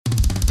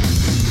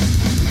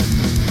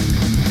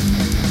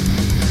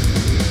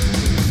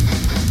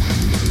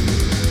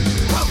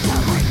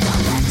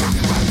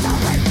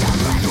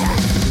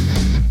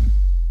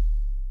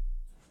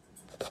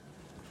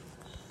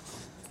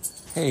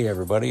Hey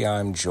everybody,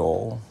 I'm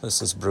Joel. This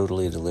is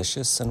Brutally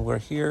Delicious, and we're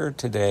here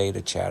today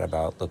to chat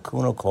about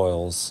Lacuna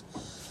Coil's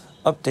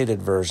updated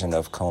version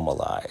of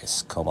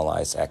Comalies,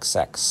 Comalies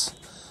XX.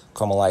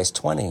 Comalies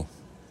 20.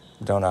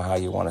 Don't know how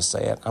you want to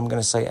say it. I'm going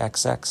to say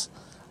XX.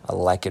 I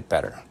like it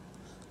better.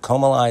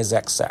 Comalies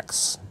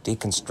XX,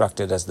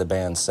 deconstructed as the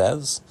band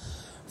says,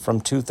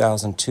 from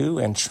 2002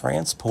 and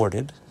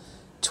transported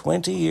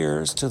 20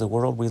 years to the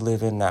world we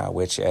live in now,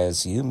 which,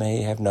 as you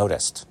may have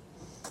noticed,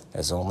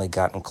 has only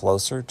gotten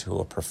closer to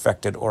a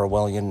perfected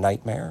Orwellian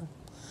nightmare,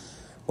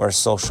 where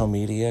social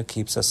media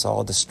keeps us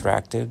all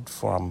distracted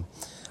from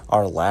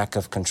our lack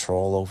of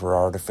control over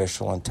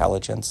artificial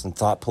intelligence and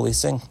thought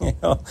policing.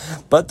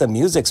 But the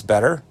music's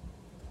better.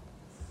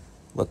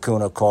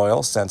 Lacuna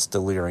Coil, since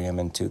Delirium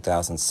in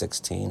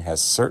 2016, has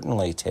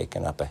certainly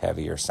taken up a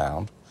heavier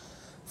sound,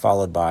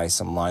 followed by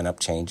some lineup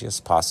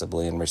changes,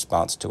 possibly in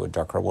response to a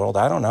darker world.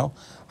 I don't know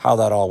how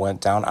that all went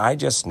down. I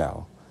just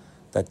know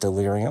that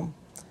Delirium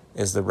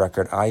is the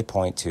record I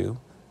point to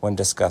when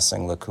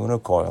discussing Lacuna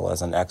Coil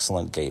as an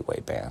excellent gateway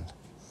band.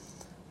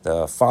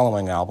 The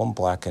following album,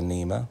 Black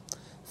Anima,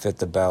 fit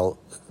the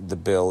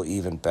bill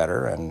even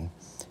better, and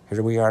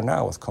here we are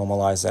now with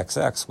Comalies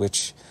XX,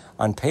 which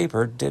on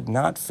paper did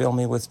not fill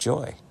me with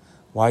joy.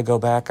 Why go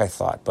back, I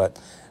thought, but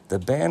the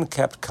band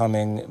kept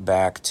coming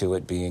back to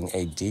it being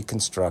a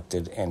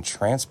deconstructed and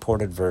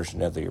transported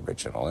version of the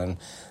original, and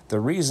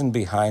the reason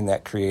behind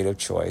that creative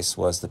choice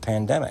was the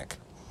pandemic.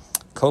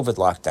 COVID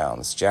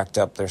lockdowns jacked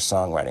up their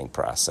songwriting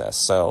process,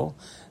 so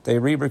they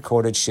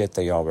re-recorded shit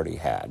they already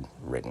had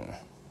written.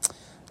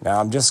 Now,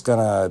 I'm just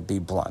gonna be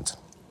blunt.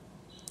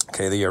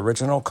 Okay, the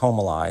original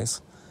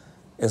Comalies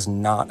is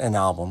not an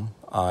album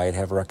I'd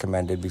have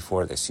recommended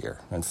before this year.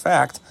 In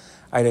fact,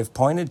 I'd have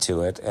pointed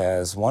to it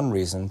as one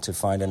reason to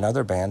find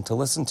another band to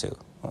listen to.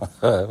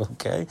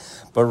 Okay?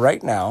 But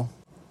right now,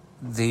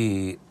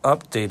 the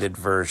updated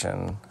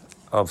version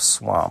of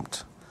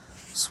Swamped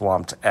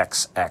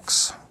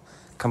XX,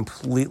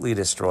 completely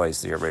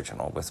destroys the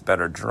original with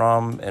better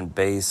drum and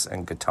bass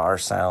and guitar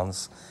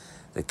sounds.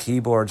 The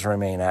keyboards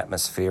remain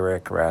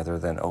atmospheric rather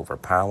than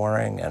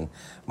overpowering, and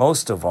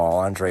most of all,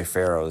 Andre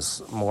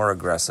Farrow's more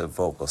aggressive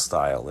vocal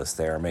style is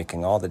there,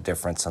 making all the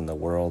difference in the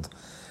world.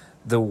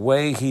 The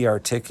way he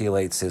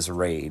articulates his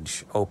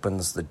rage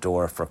opens the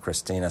door for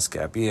Christina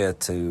Scabbia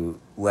to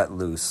let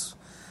loose,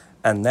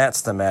 and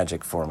that's the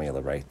magic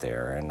formula right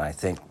there, and I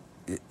think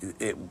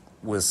it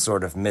was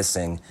sort of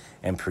missing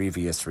in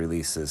previous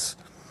releases.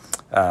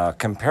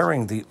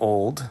 Comparing the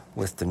old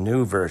with the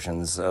new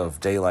versions of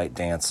Daylight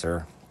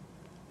Dancer,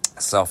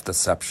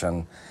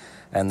 Self-Deception,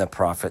 and The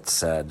Prophet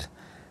Said,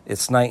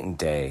 it's night and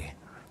day.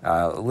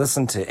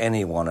 Listen to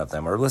any one of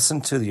them, or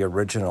listen to the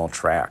original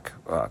track,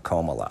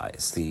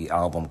 Comalies, the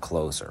album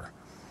closer.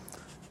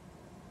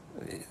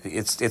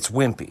 It's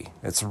wimpy.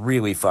 It's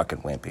really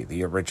fucking wimpy,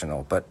 the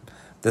original. But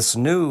this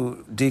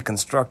new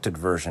deconstructed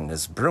version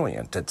is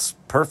brilliant. It's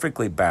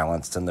perfectly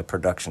balanced in the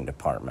production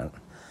department,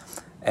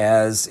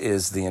 as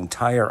is the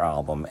entire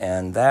album,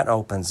 and that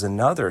opens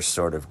another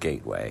sort of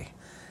gateway,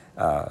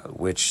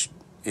 which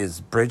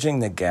is bridging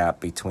the gap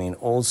between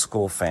old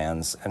school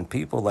fans and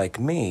people like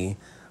me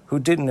who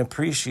didn't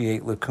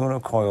appreciate Lacuna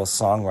Coil's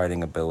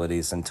songwriting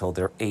abilities until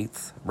their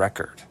 8th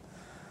record.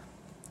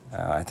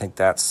 I think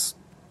that's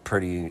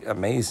pretty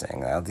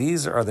amazing. Now,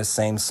 these are the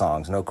same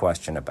songs, no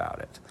question about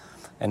it.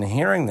 And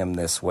hearing them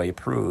this way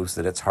proves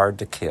that it's hard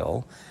to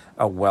kill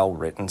a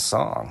well-written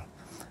song.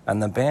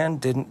 And the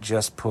band didn't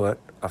just put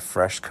a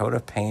fresh coat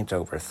of paint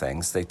over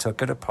things. They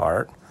took it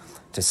apart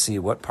to see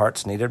what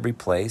parts needed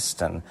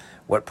replaced and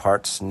what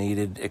parts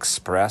needed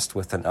expressed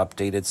with an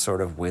updated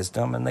sort of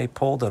wisdom, and they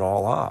pulled it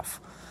all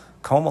off.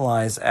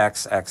 Comalies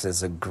XX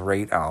is a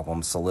great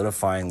album,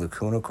 solidifying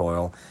Lacuna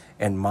Coil,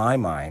 in my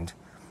mind,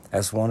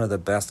 as one of the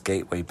best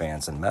gateway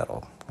bands in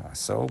metal.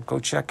 So go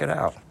check it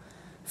out.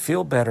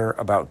 Feel better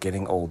about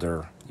getting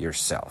older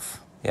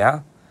yourself.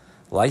 Yeah?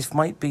 Life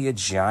might be a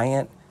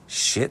giant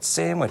shit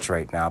sandwich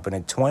right now, but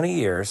in 20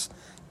 years,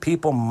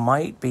 people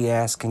might be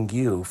asking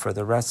you for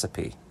the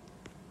recipe.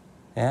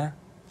 Yeah?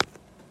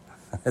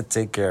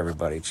 Take care,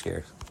 everybody.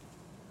 Cheers.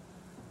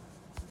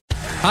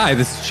 Hi,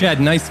 this is Chad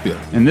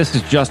Nicefield. And this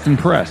is Justin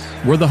Press.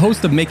 We're the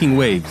host of Making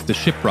Waves, the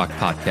Shiprock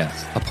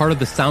podcast, a part of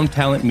the Sound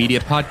Talent Media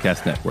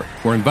Podcast Network.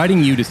 We're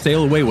inviting you to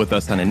sail away with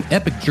us on an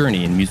epic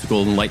journey in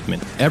musical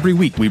enlightenment. Every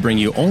week, we bring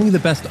you only the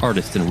best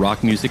artists in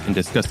rock music and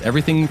discuss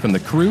everything from the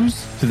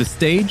cruise, to the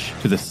stage,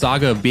 to the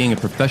saga of being a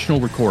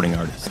professional recording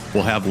artist.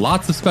 We'll have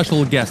lots of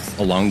special guests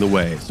along the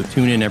way, so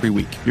tune in every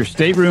week. Your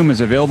stateroom is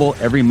available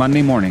every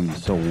Monday morning,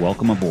 so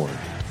welcome aboard.